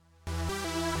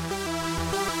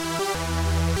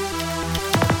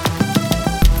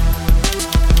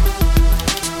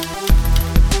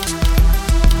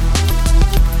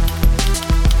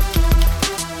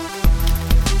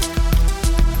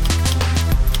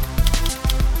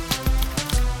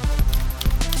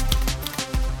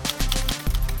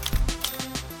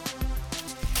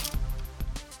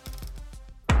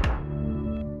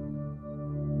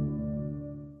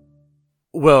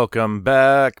Welcome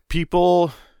back,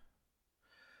 people.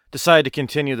 Decided to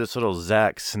continue this little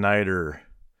Zack Snyder,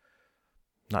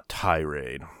 not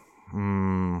tirade.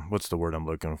 What's the word I'm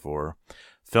looking for?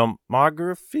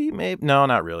 Filmography, maybe? No,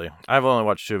 not really. I've only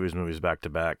watched two of his movies back to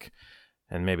back,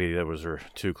 and maybe those are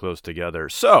too close together.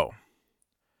 So,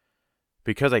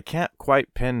 because I can't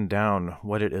quite pin down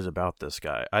what it is about this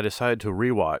guy, I decided to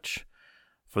rewatch,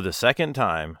 for the second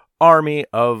time, Army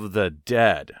of the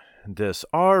Dead. This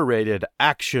R-rated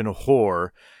action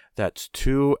horror that's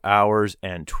 2 hours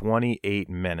and 28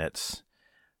 minutes.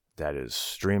 That is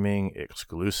streaming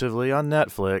exclusively on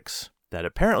Netflix. That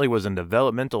apparently was in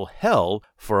developmental hell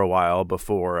for a while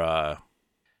before,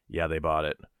 they bought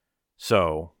it.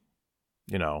 So,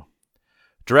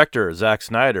 director, Zack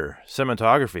Snyder.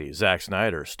 Cinematography, Zack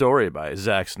Snyder. Story by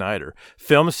Zack Snyder.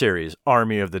 Film series,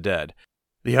 Army of the Dead.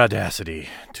 The audacity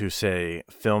to say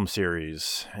film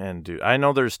series and do. I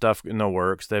know there's stuff in the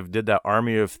works. They've did that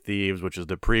Army of Thieves, which is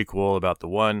the prequel about the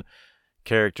one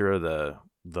character, the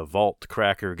vault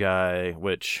cracker guy,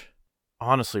 which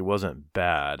honestly wasn't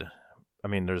bad. I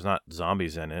mean, there's not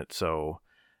zombies in it, so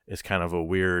it's kind of a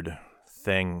weird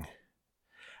thing.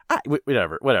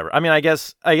 Whatever. I mean, I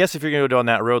guess if you're gonna go down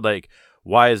that road, like,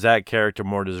 why is that character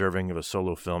more deserving of a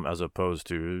solo film as opposed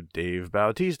to Dave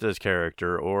Bautista's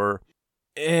character or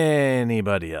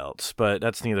anybody else? But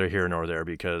that's neither here nor there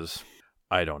because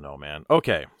I don't know, man.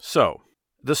 Okay, so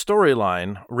the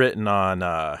storyline written on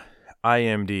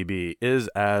IMDb is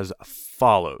as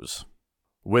follows.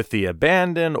 With the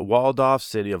abandoned, walled-off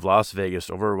city of Las Vegas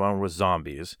overrun with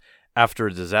zombies, after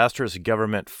a disastrous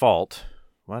government fault,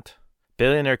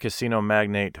 billionaire casino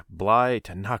magnate Bly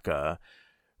Tanaka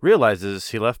realizes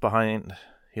he left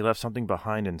something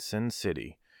behind in Sin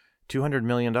City, $200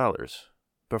 million.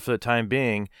 But for the time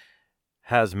being,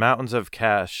 his mountains of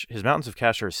cash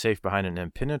are safe behind an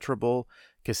impenetrable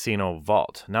casino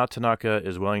vault. Now Tanaka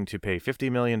is willing to pay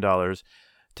 $50 million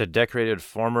to decorated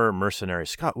former mercenary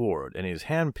Scott Ward and his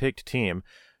hand-picked team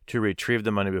to retrieve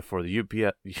the money before the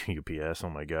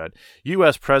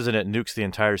U.S. president nukes the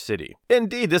entire city.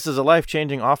 Indeed, this is a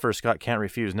life-changing offer Scott can't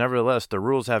refuse. Nevertheless, the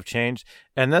rules have changed,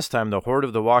 and this time the horde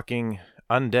of the walking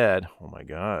undead,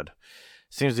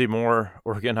 seems to be more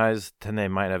organized than they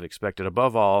might have expected.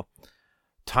 Above all,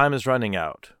 time is running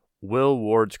out. Will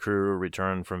Ward's crew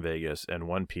return from Vegas in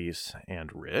one piece and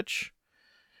rich?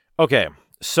 Okay,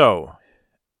 so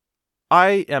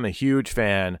I am a huge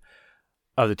fan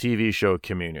of the TV show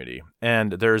Community,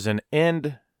 and there's an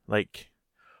end,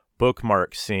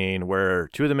 bookmark scene where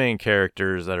two of the main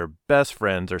characters that are best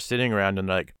friends are sitting around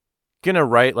and, gonna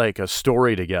write, a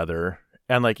story together,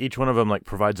 and, each one of them,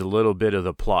 provides a little bit of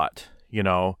the plot.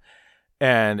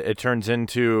 And it turns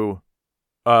into,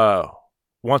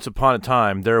 once upon a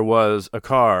time, there was a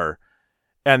car,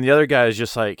 and the other guy is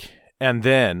just and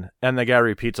the guy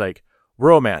repeats,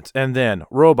 romance, and then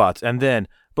robots, and then,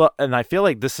 and I feel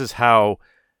like this is how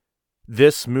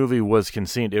this movie was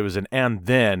conceived. It was an and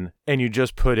then, and you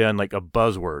just put in, a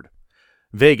buzzword.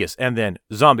 Vegas, and then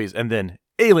zombies, and then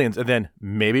aliens, and then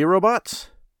maybe robots,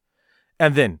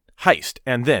 and then heist,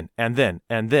 and then,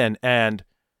 and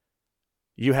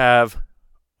you have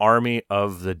Army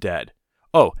of the Dead.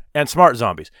 Oh, and smart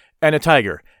zombies, and a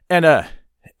tiger, and a.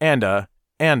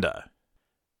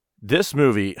 This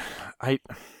movie,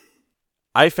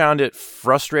 I found it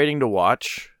frustrating to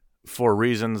watch for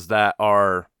reasons that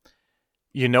are,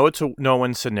 it's a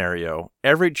no-win scenario.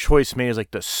 Every choice made is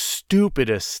the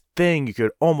stupidest thing you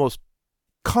could almost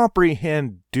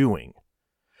comprehend doing.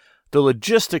 The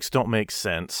logistics don't make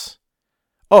sense.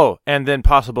 Oh, and then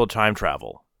possible time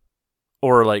travel.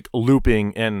 Or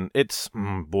looping, and it's,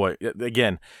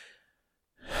 again.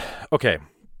 Okay,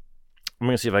 I'm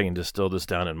going to see if I can distill this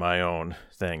down in my own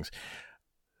things.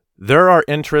 There are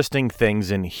interesting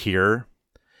things in here.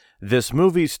 This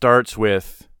movie starts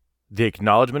with the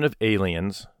acknowledgement of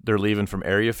aliens. They're leaving from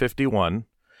Area 51,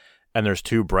 and there's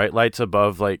two bright lights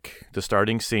above, the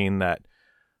starting scene that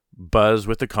buzz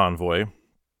with the convoy.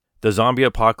 The zombie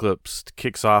apocalypse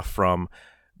kicks off from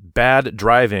bad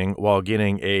driving while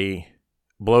getting a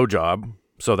blowjob,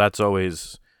 so that's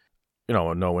always, a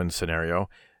no-win scenario.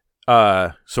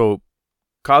 So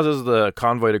causes the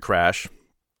convoy to crash.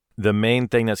 The main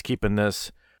thing that's keeping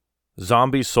this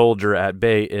zombie soldier at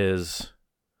bay is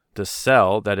the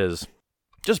cell that is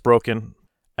just broken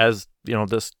as,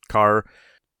 this car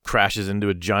crashes into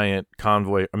a giant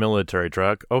convoy, a military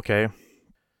truck. Okay.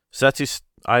 Sets his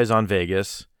eyes on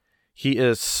Vegas. He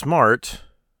is smart,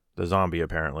 the zombie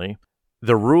apparently.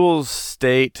 The rules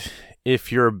state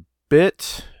if you're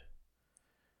bit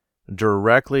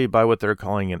directly by what they're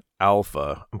calling an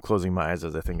alpha. I'm closing my eyes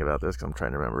as I think about this because I'm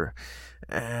trying to remember.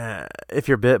 If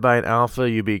you're bit by an alpha,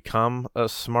 you become a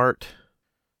smart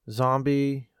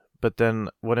zombie, but then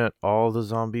wouldn't all the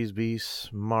zombies be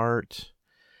smart?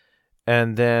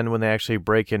 And then when they actually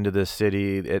break into the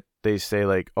city, they say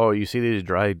like, oh, you see these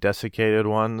dry, desiccated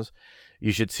ones?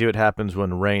 You should see what happens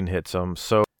when rain hits them.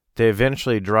 So they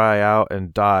eventually dry out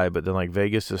and die, but then like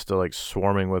Vegas is still like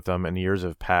swarming with them, and years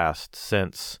have passed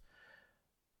since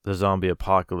the zombie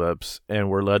apocalypse, and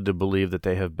we're led to believe that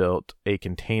they have built a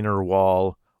container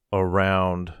wall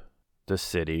around the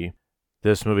city.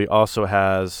 This movie also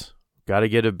has got to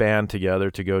get a band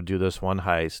together to go do this one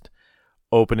heist.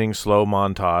 Opening slow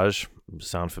montage,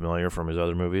 sound familiar from his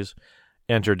other movies,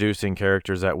 introducing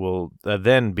characters that will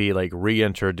then be like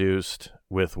reintroduced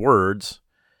with words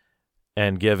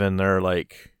and given their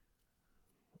like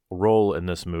role in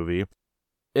this movie.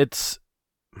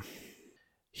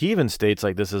 He even states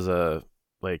like this is a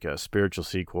spiritual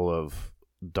sequel of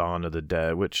Dawn of the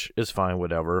Dead, which is fine,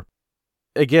 whatever.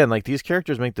 Again, like these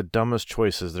characters make the dumbest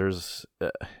choices. There's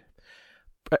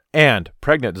and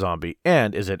pregnant zombie,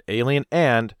 and is it alien,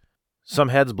 and some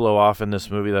heads blow off in this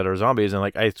movie that are zombies, and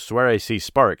like I swear I see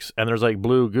sparks, and there's like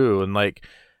blue goo, and like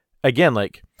again,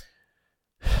 like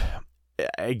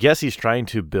I guess he's trying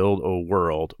to build a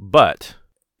world, but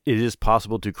it is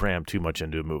possible to cram too much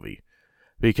into a movie.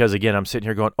 Because again, I'm sitting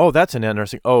here going, oh, that's an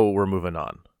interesting, oh, we're moving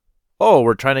on. Oh,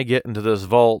 we're trying to get into this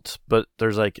vault, but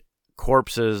there's like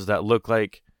corpses that look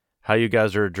like how you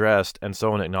guys are dressed, and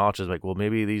someone acknowledges like, well,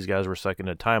 maybe these guys were stuck in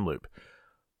a time loop.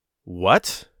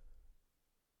 What?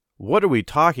 What are we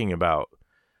talking about?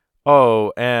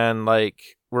 Oh, and like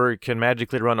we can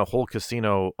magically run a whole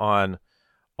casino on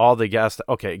all the gas.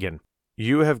 Okay, again,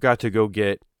 you have got to go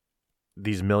get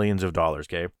these millions of dollars,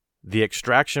 okay? The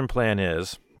extraction plan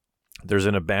is there's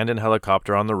an abandoned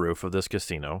helicopter on the roof of this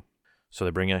casino. So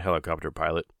they bring in a helicopter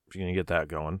pilot. If you're going to get that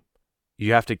going.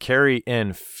 You have to carry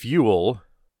in fuel,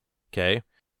 okay,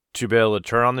 to be able to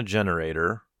turn on the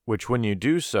generator, which when you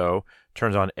do so,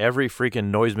 turns on every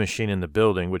freaking noise machine in the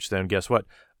building, which then, guess what?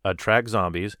 Attracts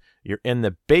zombies. You're in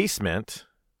the basement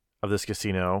of this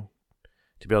casino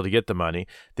to be able to get the money.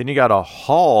 Then you got to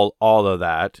haul all of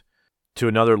that to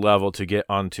another level to get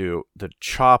onto the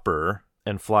chopper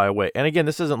and fly away. And again,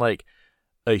 this isn't like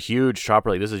a huge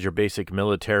chopper. Like this is your basic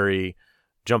military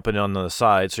jumping on the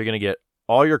side. So you're going to get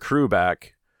all your crew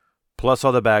back plus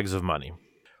all the bags of money.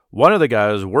 One of the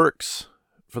guys works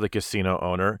for the casino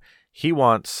owner. He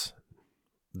wants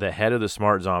the head of the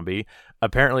smart zombie.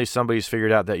 Apparently somebody's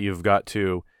figured out that you've got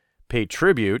to pay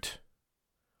tribute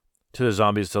to the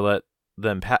zombies to let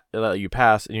you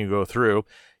pass, and you go through.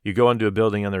 You go into a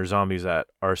building and there's zombies that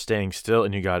are staying still,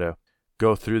 and you got to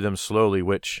go through them slowly,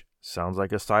 which sounds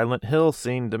like a Silent Hill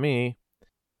scene to me.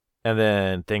 And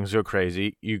then things go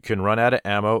crazy. You can run out of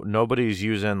ammo. Nobody's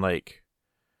using like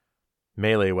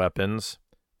melee weapons.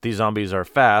 These zombies are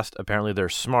fast. Apparently they're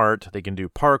smart. They can do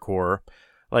parkour.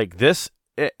 Like this,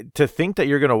 to think that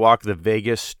you're going to walk the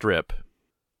Vegas Strip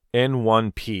in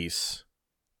one piece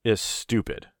is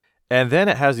stupid. And then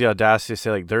it has the audacity to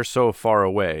say like they're so far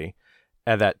away,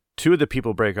 and that two of the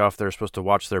people break off. They're supposed to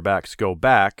watch their backs, go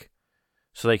back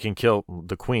so they can kill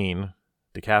the queen,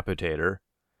 decapitator.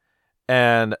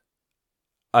 And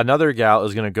another gal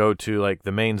is going to go to like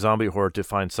the main zombie horde to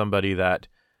find somebody that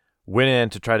went in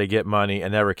to try to get money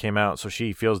and never came out. So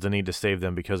she feels the need to save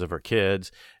them because of her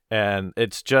kids. And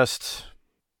it's just,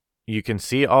 you can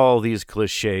see all these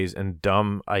cliches and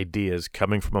dumb ideas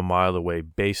coming from a mile away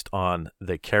based on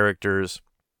the characters,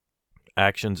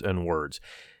 actions, and words.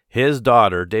 His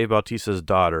daughter, Dave Bautista's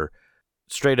daughter,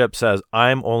 straight up says,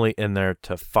 I'm only in there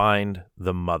to find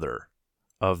the mother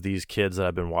of these kids that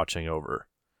I've been watching over.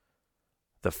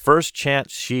 The first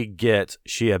chance she gets,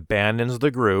 she abandons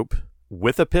the group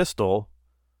with a pistol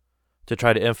to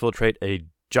try to infiltrate a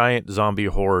giant zombie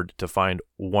horde to find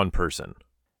one person.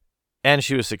 And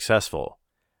she was successful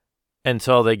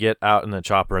until they get out in the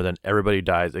chopper, and then everybody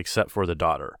dies except for the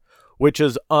daughter, which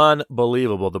is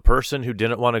unbelievable. The person who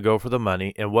didn't want to go for the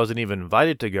money and wasn't even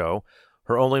invited to go,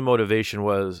 her only motivation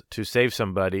was to save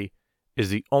somebody, is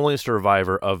the only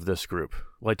survivor of this group.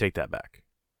 Well, I take that back.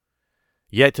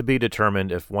 Yet to be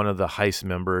determined if one of the heist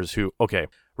members who, okay,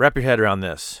 wrap your head around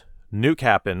this. Nuke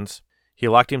happens. He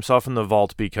locked himself in the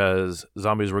vault because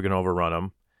zombies were going to overrun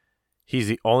him. He's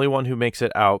the only one who makes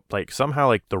it out, like somehow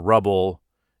like the rubble,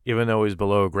 even though he's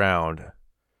below ground.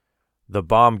 The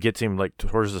bomb gets him like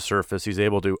towards the surface. He's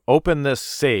able to open this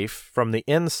safe from the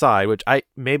inside, which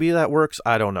maybe that works.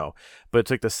 I don't know. But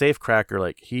it's like the safe cracker,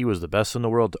 like he was the best in the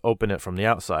world to open it from the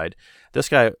outside. This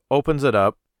guy opens it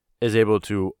up is able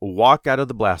to walk out of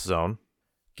the blast zone,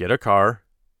 get a car,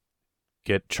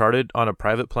 get chartered on a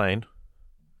private plane,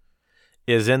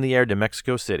 is in the air to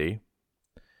Mexico City,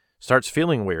 starts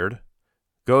feeling weird,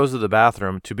 goes to the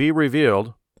bathroom to be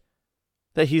revealed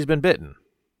that he's been bitten.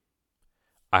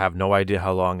 I have no idea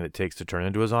how long it takes to turn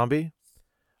into a zombie.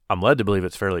 I'm led to believe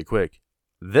it's fairly quick.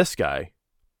 This guy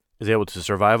is able to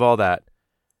survive all that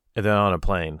and then on a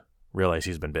plane realize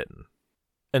he's been bitten.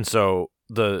 And so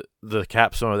the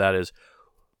capstone of that is,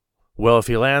 well, if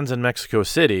he lands in Mexico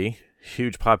City,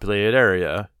 huge populated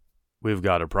area, we've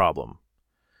got a problem.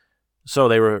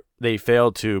 So they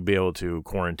failed to be able to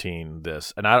quarantine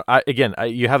this. And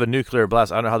you have a nuclear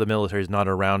blast. I don't know how the military's not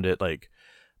around it, like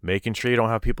making sure you don't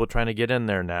have people trying to get in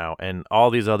there now and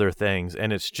all these other things.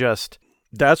 And it's just,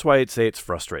 that's why I'd say it's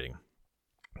frustrating,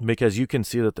 because you can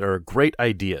see that there are great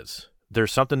ideas.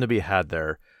 There's something to be had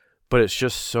there, but it's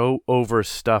just so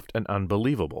overstuffed and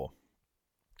unbelievable.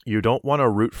 You don't want to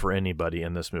root for anybody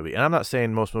in this movie. And I'm not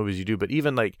saying most movies you do, but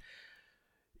even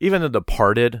The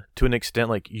Departed, to an extent,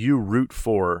 like, you root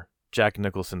for Jack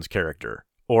Nicholson's character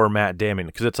or Matt Damon,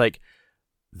 because it's like,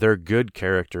 they're good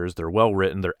characters, they're well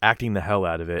written, they're acting the hell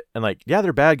out of it, and like, yeah,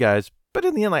 they're bad guys, but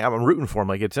in the end, like, I'm rooting for him.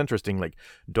 Like, it's interesting. Like,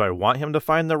 do I want him to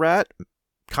find the rat?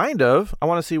 Kind of. I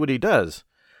want to see what he does.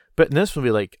 But in this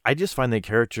movie, like, I just find the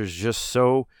characters just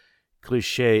so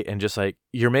cliche and just like,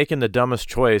 you're making the dumbest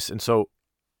choice, and so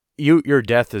your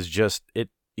death is just it.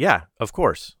 Yeah, of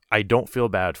course, I don't feel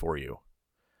bad for you.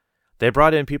 They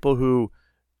brought in people who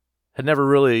had never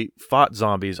really fought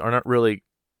zombies, are not really,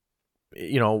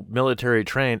 military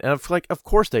trained. And of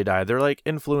course they died. They're like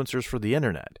influencers for the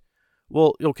internet.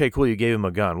 Well, okay, cool. You gave them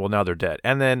a gun. Well, now they're dead.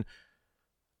 And then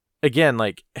again,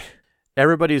 like,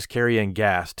 everybody's carrying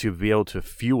gas to be able to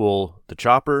fuel the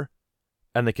chopper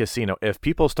and the casino. If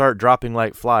people start dropping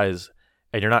like flies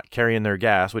and you're not carrying their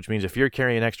gas, which means if you're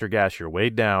carrying extra gas, you're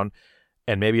weighed down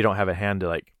and maybe you don't have a hand to,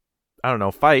 like, I don't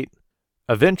know, fight.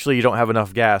 Eventually, you don't have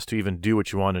enough gas to even do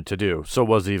what you wanted to do. So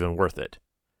was it even worth it?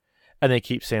 And they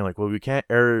keep saying, like, well, we can't,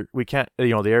 the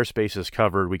airspace is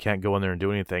covered. We can't go in there and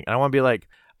do anything. And I want to be like,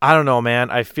 I don't know,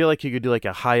 man. I feel like you could do like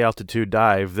a high altitude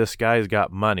dive. This guy's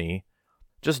got money.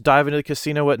 Just dive into the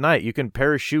casino at night. You can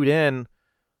parachute in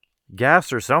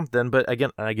gas or something. But again,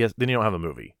 I guess then you don't have a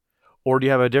movie. Or do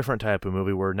you have a different type of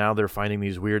movie where now they're finding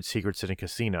these weird secrets in a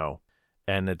casino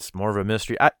and it's more of a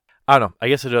mystery? I don't know. I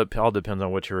guess it all depends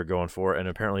on what you were going for. And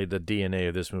apparently the DNA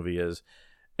of this movie is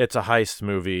it's a heist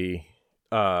movie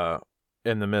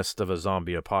in the midst of a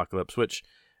zombie apocalypse, which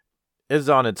is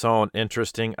on its own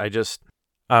interesting. I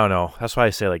don't know. That's why I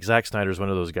say, like, Zack Snyder's one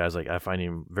of those guys, like, I find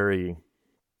him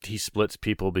he splits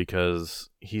people because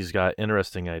he's got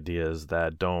interesting ideas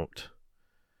that don't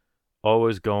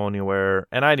always go anywhere.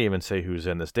 And I didn't even say who's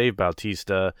in this. Dave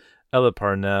Bautista, Ella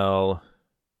Parnell,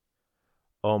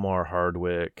 Omar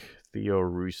Hardwick,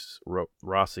 Theo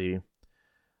Rossi.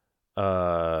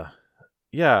 Yeah,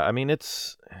 I mean,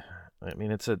 it's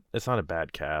not a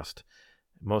bad cast.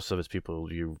 Most of it's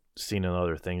people you've seen in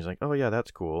other things, like, oh yeah,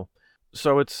 that's cool.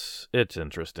 So it's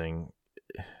interesting,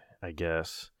 I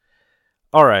guess.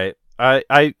 All right.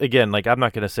 I again, like, I'm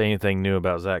not going to say anything new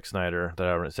about Zack Snyder that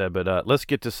I haven't said, but let's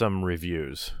get to some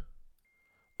reviews.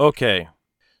 Okay.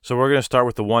 So we're going to start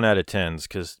with the 1 out of 10s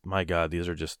because, my God, these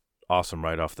are just awesome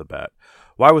right off the bat.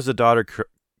 Why was the daughter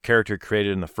character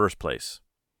created in the first place?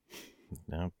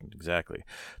 No, exactly.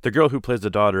 The girl who plays the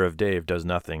daughter of Dave does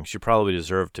nothing. She probably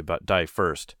deserved to die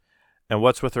first. And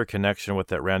what's with her connection with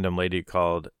that random lady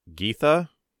called Geetha?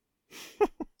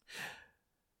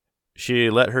 She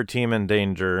let her team in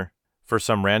danger for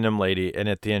some random lady, and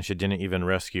at the end she didn't even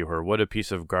rescue her. What a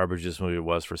piece of garbage this movie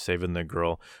was for saving the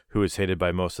girl who is hated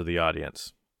by most of the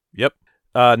audience. Yep.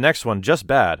 Next one, just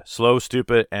bad, slow,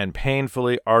 stupid, and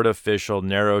painfully artificial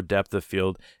narrow depth of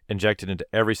field injected into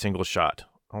every single shot.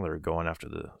 Oh, they're going after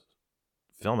the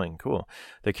filming. Cool.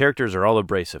 The characters are all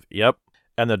abrasive. Yep.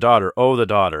 And the daughter. Oh, the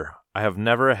daughter. I have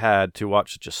never had to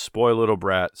watch such a spoiled little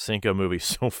brat sink a movie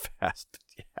so fast.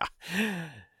 Yeah.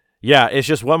 Yeah, it's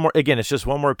just one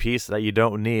more piece that you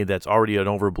don't need that's already an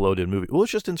overbloated movie. Well,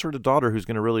 let's just insert a daughter who's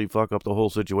going to really fuck up the whole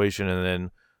situation, and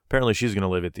then apparently she's going to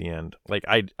live at the end. Like,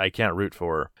 I can't root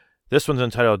for her. This one's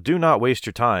entitled, Do Not Waste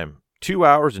Your Time. 2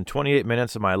 hours and 28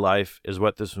 minutes of my life is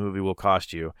what this movie will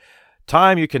cost you.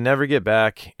 Time you can never get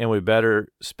back, and we better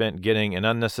spent getting an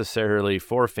unnecessarily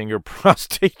 4-finger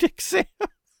prostate exam.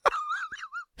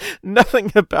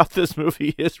 Nothing about this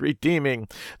movie is redeeming.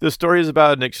 The story is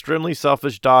about an extremely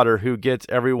selfish daughter who gets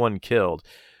everyone killed.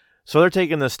 So they're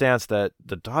taking the stance that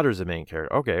the daughter's the main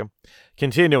character. Okay.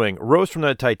 Continuing, Rose from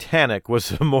the Titanic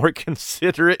was a more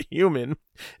considerate human,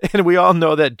 and we all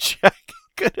know that Jack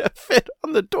gonna fit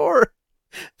on the door.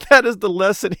 That is the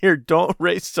lesson here. Don't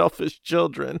raise selfish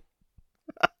children.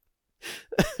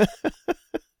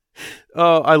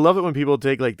 Oh, I love it when people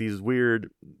take like these weird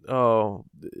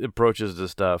approaches to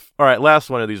stuff. All right, last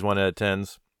one of these 1 out of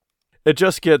 10s. It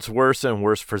just gets worse and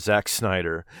worse for Zack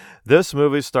Snyder. This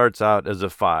movie starts out as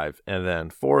a 5, and then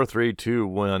 4, 3, 2,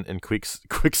 1 in quick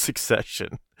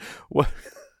succession. What?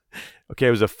 Okay,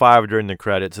 it was a 5 during the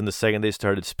credits, and the second they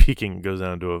started speaking, it goes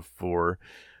down to a 4.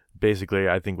 Basically,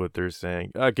 I think what they're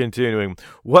saying. Continuing,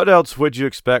 what else would you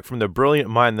expect from the brilliant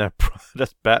mind that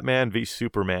that's Batman v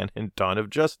Superman and Dawn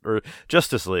of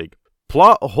Justice League?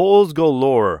 Plot holes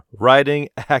galore. Writing,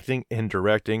 acting, and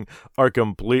directing are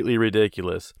completely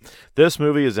ridiculous. This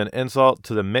movie is an insult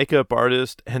to the makeup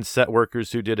artist and set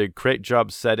workers who did a great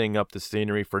job setting up the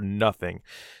scenery for nothing.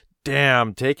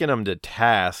 Damn, taking them to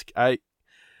task. But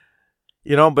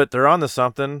they're on to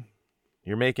something.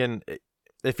 You're making...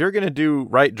 If you're gonna do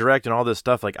write, direct, and all this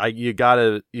stuff, like you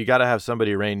gotta have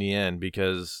somebody rein you in,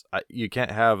 because you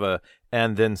can't have a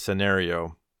and then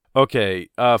scenario. Okay,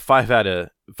 5 out of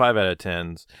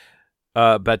 10s.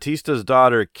 Batista's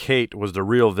daughter Kate was the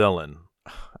real villain.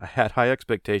 I had high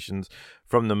expectations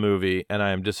from the movie, and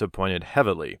I am disappointed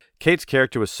heavily. Kate's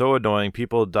character was so annoying.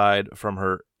 People died from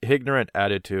her ignorant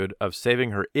attitude of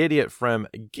saving her idiot friend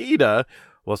Gita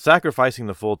while sacrificing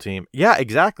the full team. Yeah,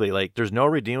 exactly. Like, there's no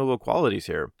redeemable qualities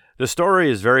here. The story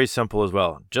is very simple as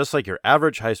well. Just like your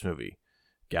average heist movie.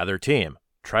 Gather team.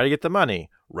 Try to get the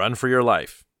money. Run for your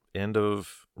life. End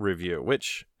of review.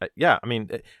 Which,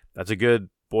 that's a good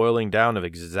boiling down of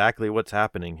exactly what's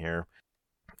happening here.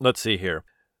 Let's see here.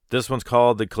 This one's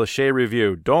called the Cliché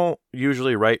Review. Don't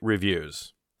usually write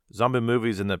reviews. Zombie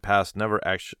movies in the past never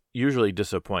usually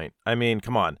disappoint. I mean,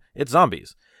 come on. It's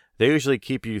zombies. They usually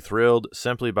keep you thrilled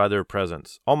simply by their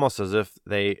presence, almost as if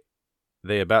they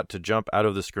about to jump out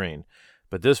of the screen.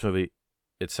 But this movie,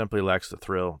 it simply lacks the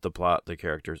thrill, the plot, the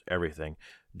characters, everything.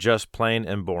 Just plain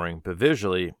and boring, but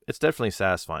visually, it's definitely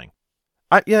satisfying.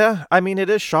 It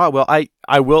is shot well. I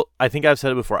think I've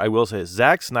said it before. I will say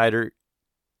Zack Snyder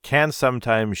can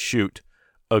sometimes shoot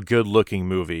a good-looking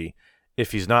movie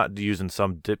if he's not using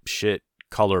some dipshit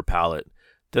color palette.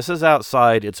 This is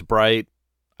outside. It's bright.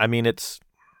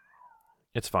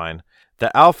 It's fine.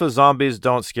 The alpha zombies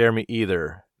don't scare me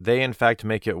either. They, in fact,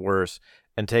 make it worse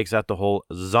and takes out the whole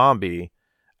zombie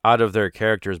out of their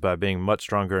characters by being much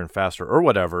stronger and faster or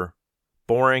whatever.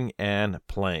 Boring and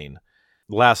plain.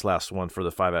 Last one for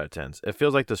the 5 out of 10s. It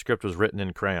feels like the script was written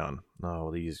in crayon.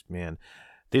 Oh, these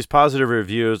positive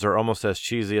reviews are almost as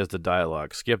cheesy as the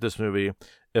dialogue. Skip this movie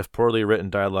if poorly written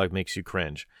dialogue makes you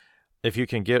cringe. If you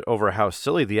can get over how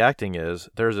silly the acting is,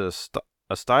 there's a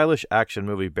stylish action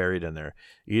movie buried in there.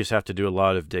 You just have to do a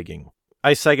lot of digging.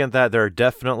 I second that. There are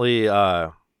definitely,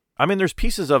 there's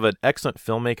pieces of an excellent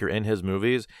filmmaker in his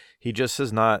movies. He just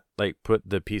has not, put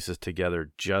the pieces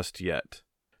together just yet.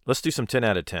 Let's do some 10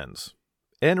 out of 10s.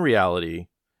 In reality,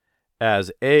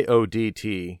 as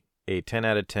AODT, a 10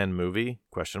 out of 10 movie, ?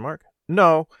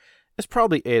 No, it's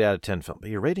probably 8 out of 10 film,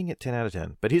 but you're rating it 10 out of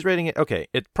 10. But he's rating it, okay,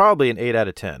 it's probably an 8 out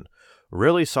of 10.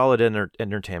 Really solid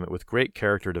entertainment with great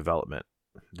character development.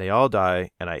 They all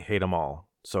die, and I hate them all.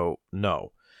 So,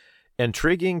 no.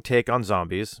 Intriguing take on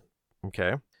zombies.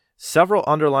 Okay. Several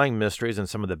underlying mysteries and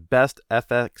some of the best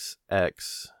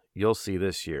FXX you'll see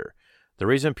this year. The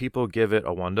reason people give it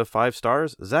a 1 to 5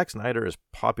 stars, Zack Snyder is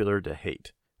popular to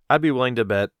hate. I'd be willing to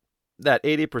bet that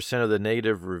 80% of the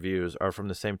negative reviews are from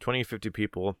the same 20-50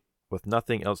 people with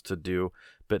nothing else to do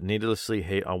but needlessly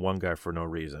hate on one guy for no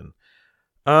reason.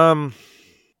 God.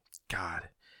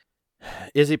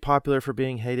 Is he popular for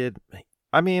being hated?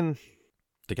 The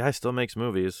guy still makes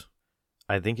movies.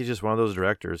 I think he's just one of those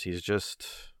directors. He's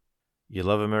just, you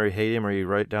love him or you hate him, or you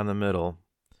right down the middle.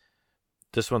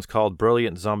 This one's called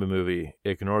Brilliant Zombie Movie.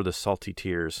 Ignore the salty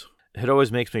tears. It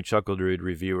always makes me chuckle to read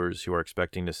reviewers who are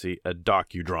expecting to see a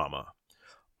docudrama.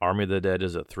 Army of the Dead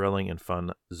is a thrilling and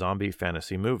fun zombie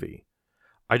fantasy movie.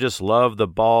 I just love the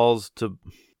balls to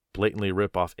blatantly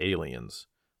rip off aliens.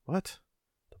 What?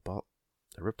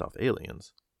 They ripped off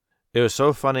aliens? It was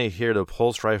so funny to hear the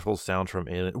pulse rifle sound from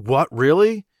Alien. What?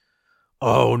 Really?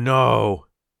 Oh, no.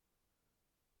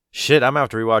 Shit, I'm going to have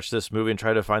to rewatch this movie and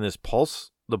try to find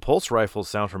the pulse rifle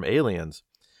sound from Aliens.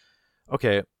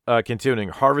 Okay, continuing.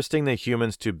 Harvesting the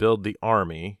humans to build the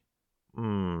army.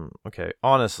 Okay.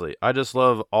 Honestly, I just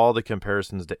love all the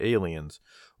comparisons to Aliens.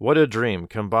 What a dream.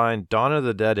 Combine Dawn of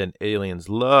the Dead and Aliens.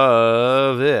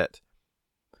 Love it.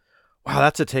 Wow,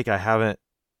 that's a take I haven't...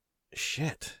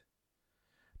 Shit.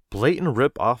 Blatant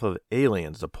rip off of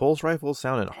Aliens. The pulse rifle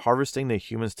sound and harvesting the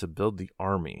humans to build the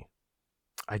army.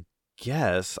 I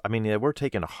guess. I mean, yeah, we're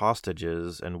taking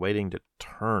hostages and waiting to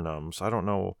turn them, so I don't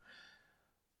know.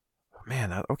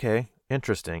 Man, okay.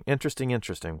 Interesting. 10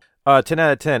 out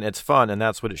of 10. It's fun, and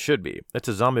that's what it should be. It's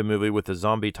a zombie movie with a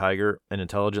zombie tiger and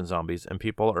intelligent zombies, and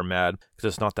people are mad because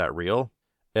it's not that real.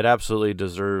 It absolutely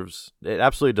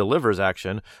delivers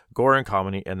action, gore, and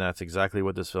comedy, and that's exactly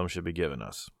what this film should be giving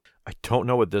us. I don't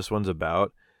know what this one's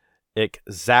about.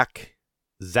 Exactly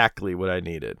what I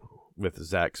needed, with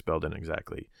Zach spelled in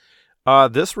exactly.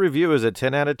 This review is a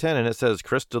 10 out of 10, and it says,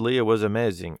 Chris D'Elia was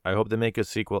amazing. I hope they make a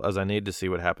sequel, as I need to see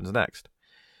what happens next.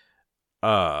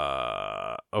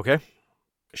 Okay.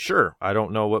 Sure. I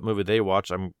don't know what movie they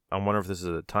watch. I'm wondering if this is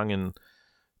a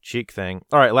tongue-in-cheek thing.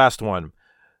 All right, last one.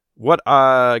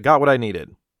 Got what I needed.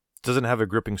 Doesn't have a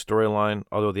gripping storyline,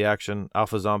 although the action,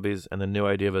 alpha zombies, and the new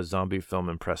idea of a zombie film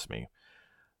impressed me.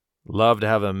 Love to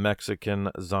have a Mexican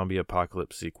zombie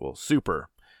apocalypse sequel. Super.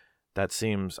 That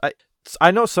seems...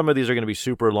 I know some of these are going to be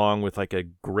super long with like a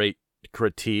great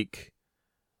critique,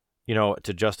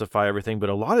 to justify everything, but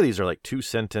a lot of these are like 2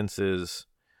 sentences.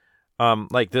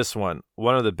 Like this one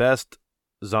of the best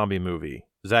zombie movie.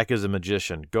 Zach is a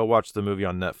magician. Go watch the movie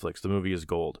on Netflix. The movie is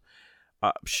gold.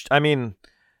 I mean,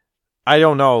 I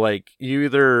don't know. Like you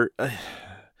either,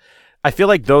 I feel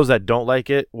like those that don't like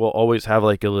it will always have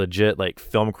like a legit like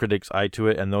film critic's eye to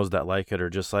it, and those that like it are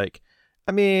just like,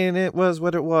 I mean, it was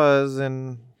what it was,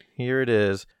 and here it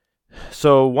is.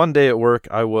 So one day at work,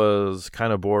 I was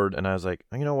kind of bored, and I was like,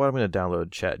 you know what? I'm going to download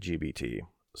ChatGPT.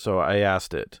 So I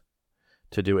asked it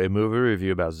to do a movie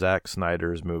review about Zack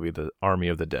Snyder's movie, The Army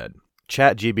of the Dead.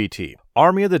 ChatGPT.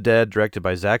 Army of the Dead, directed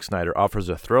by Zack Snyder, offers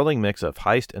a thrilling mix of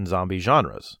heist and zombie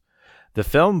genres. The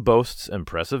film boasts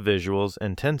impressive visuals,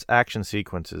 intense action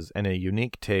sequences, and a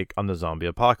unique take on the zombie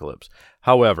apocalypse.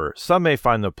 However, some may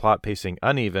find the plot pacing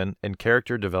uneven and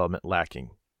character development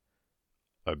lacking.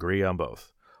 Agree on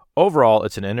both. Overall,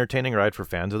 it's an entertaining ride for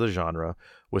fans of the genre,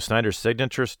 with Snyder's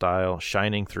signature style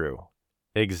shining through.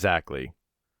 Exactly.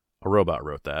 A robot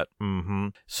wrote that.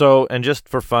 So, and just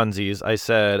for funsies, I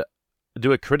said,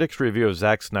 do a critic's review of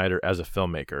Zack Snyder as a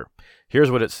filmmaker.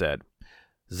 Here's what it said.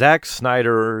 Zack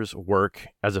Snyder's work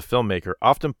as a filmmaker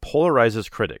often polarizes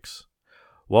critics.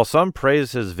 While some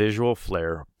praise his visual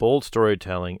flair, bold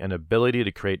storytelling, and ability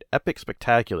to create epic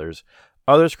spectaculars,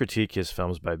 others critique his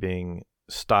films by being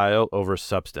style over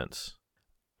substance.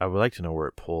 I would like to know where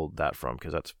it pulled that from,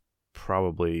 because that's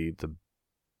probably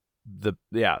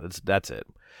that's it.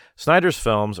 Snyder's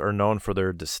films are known for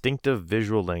their distinctive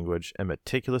visual language and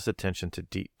meticulous attention to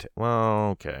detail. Well,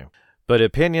 okay. But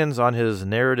opinions on his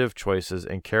narrative choices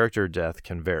and character depth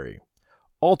can vary.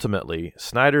 Ultimately,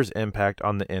 Snyder's impact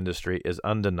on the industry is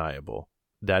undeniable.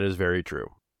 That is very true.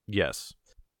 Yes.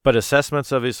 But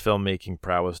assessments of his filmmaking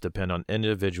prowess depend on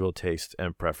individual tastes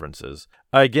and preferences.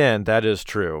 Again, that is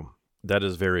true. That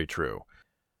is very true.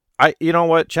 You know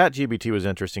what? ChatGPT was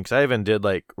interesting because I even did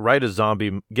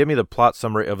give me the plot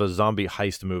summary of a zombie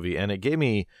heist movie, and it gave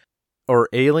me, or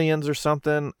Aliens or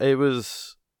something. It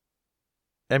was,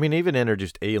 even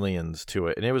introduced aliens to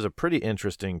it, and it was a pretty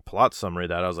interesting plot summary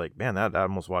that I was like, man, I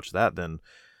almost watched that than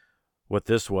what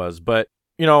this was. But,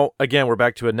 again, we're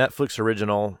back to a Netflix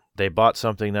original. They bought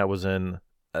something that was in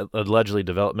allegedly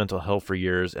developmental hell for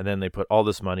years, and then they put all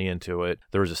this money into it.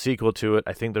 There was a sequel to it.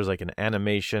 I think there's like an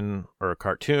animation or a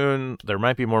cartoon. There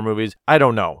might be more movies. I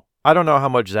don't know. I don't know how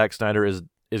much Zack Snyder is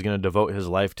going to devote his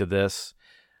life to this.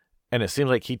 And it seems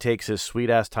like he takes his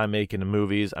sweet-ass time making the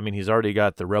movies. He's already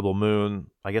got the Rebel Moon.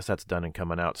 I guess that's done and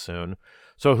coming out soon.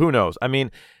 So who knows?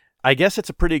 I guess it's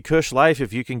a pretty cush life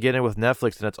if you can get in with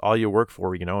Netflix and that's all you work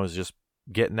for, is just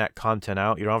getting that content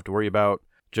out. You don't have to worry about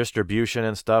distribution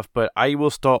and stuff. But I will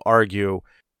still argue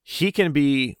he can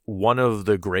be one of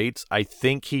the greats. I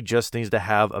think he just needs to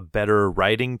have a better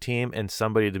writing team and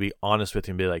somebody to be honest with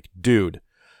him and be like, dude,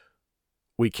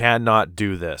 we cannot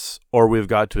do this, or we've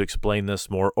got to explain this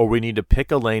more, or we need to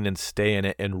pick a lane and stay in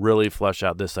it and really flesh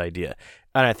out this idea.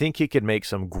 And I think he could make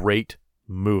some great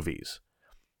movies.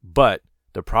 But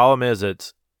the problem is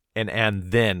it's an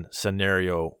and then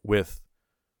scenario with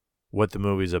what the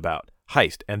movie's about.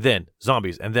 Heist, and then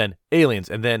zombies, and then aliens,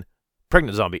 and then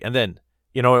pregnant zombie, and then,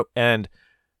 and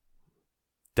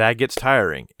that gets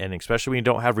tiring. And especially when you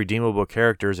don't have redeemable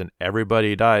characters and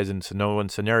everybody dies in no one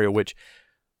scenario, which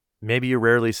maybe you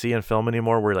rarely see in film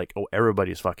anymore, where like, oh,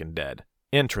 everybody's fucking dead.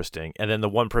 Interesting. And then the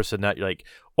one person that you're like,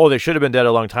 oh, they should have been dead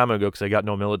a long time ago because they got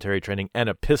no military training and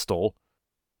a pistol,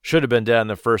 should have been dead in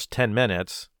the first 10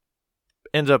 minutes,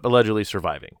 ends up allegedly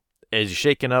surviving. Is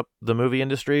shaking up the movie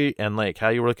industry and like how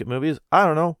you look at movies? I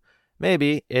don't know.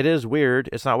 Maybe. It is weird.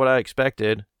 It's not what I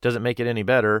expected. Doesn't make it any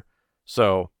better.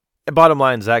 So, bottom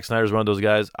line, Zack Snyder's one of those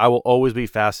guys. I will always be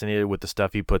fascinated with the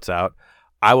stuff he puts out.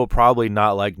 I will probably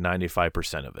not like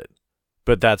 95% of it,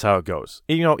 but that's how it goes.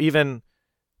 You know, even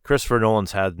Christopher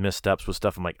Nolan's had missteps with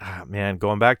stuff. I'm like, man,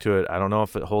 going back to it, I don't know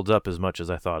if it holds up as much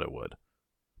as I thought it would.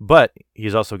 But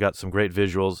he's also got some great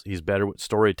visuals. He's better with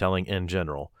storytelling in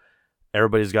general.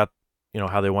 Everybody's got,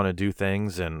 how they want to do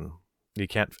things, and you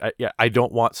can't. I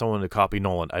don't want someone to copy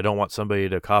Nolan. I don't want somebody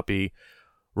to copy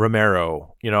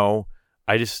Romero.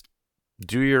 I just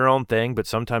do your own thing, but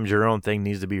sometimes your own thing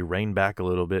needs to be reined back a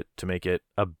little bit to make it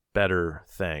a better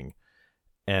thing.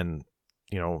 And,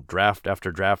 draft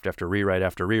after draft after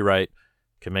rewrite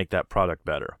can make that product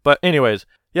better. But anyways,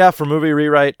 yeah, for movie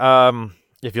rewrite,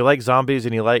 if you like zombies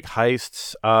and you like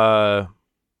heists,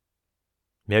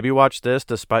 maybe watch this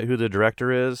despite who the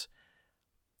director is.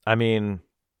 I mean,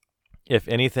 if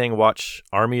anything, watch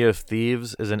Army of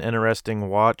Thieves is an interesting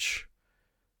watch.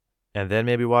 And then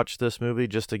maybe watch this movie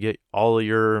just to get all of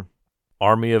your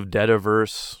Army of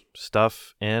Deadiverse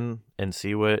stuff in and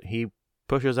see what he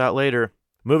pushes out later.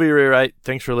 Movie rewrite.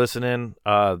 Thanks for listening.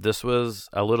 This was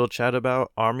a little chat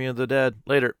about Army of the Dead.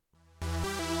 Later.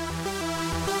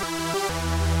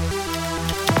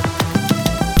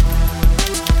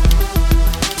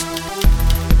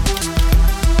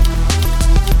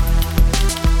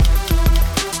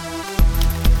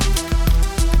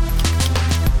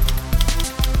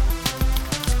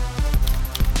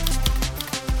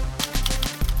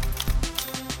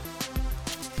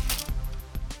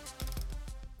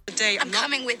 I'm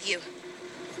coming with you.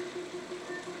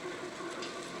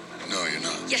 No, you're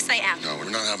not. Yes, I am. No, we're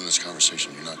not having this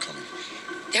conversation. You're not coming.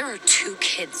 There are 2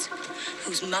 kids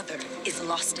whose mother is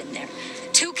lost in there.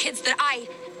 2 kids that I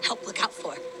help look out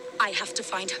for. I have to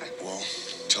find her. Well,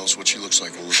 tell us what she looks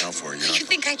like. We'll look out for her. You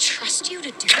think I trust you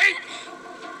to do Kate!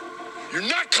 that? You're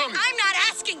not coming! I'm not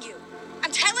asking you.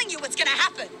 I'm telling you what's gonna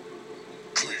happen.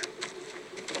 Come here.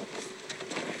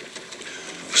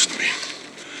 Listen to me.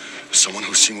 As someone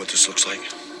who's seen what this looks like,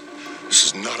 this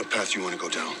is not a path you want to go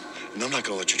down. And I'm not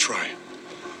going to let you try.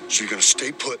 So you're going to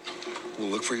stay put. We'll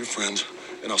look for your friends,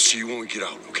 and I'll see you when we get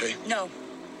out, okay? No.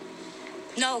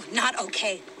 No, not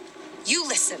okay. You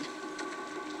listen.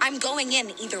 I'm going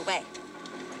in either way.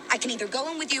 I can either go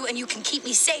in with you and you can keep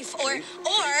me safe, or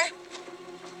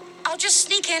I'll just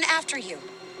sneak in after you.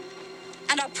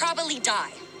 And I'll probably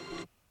die.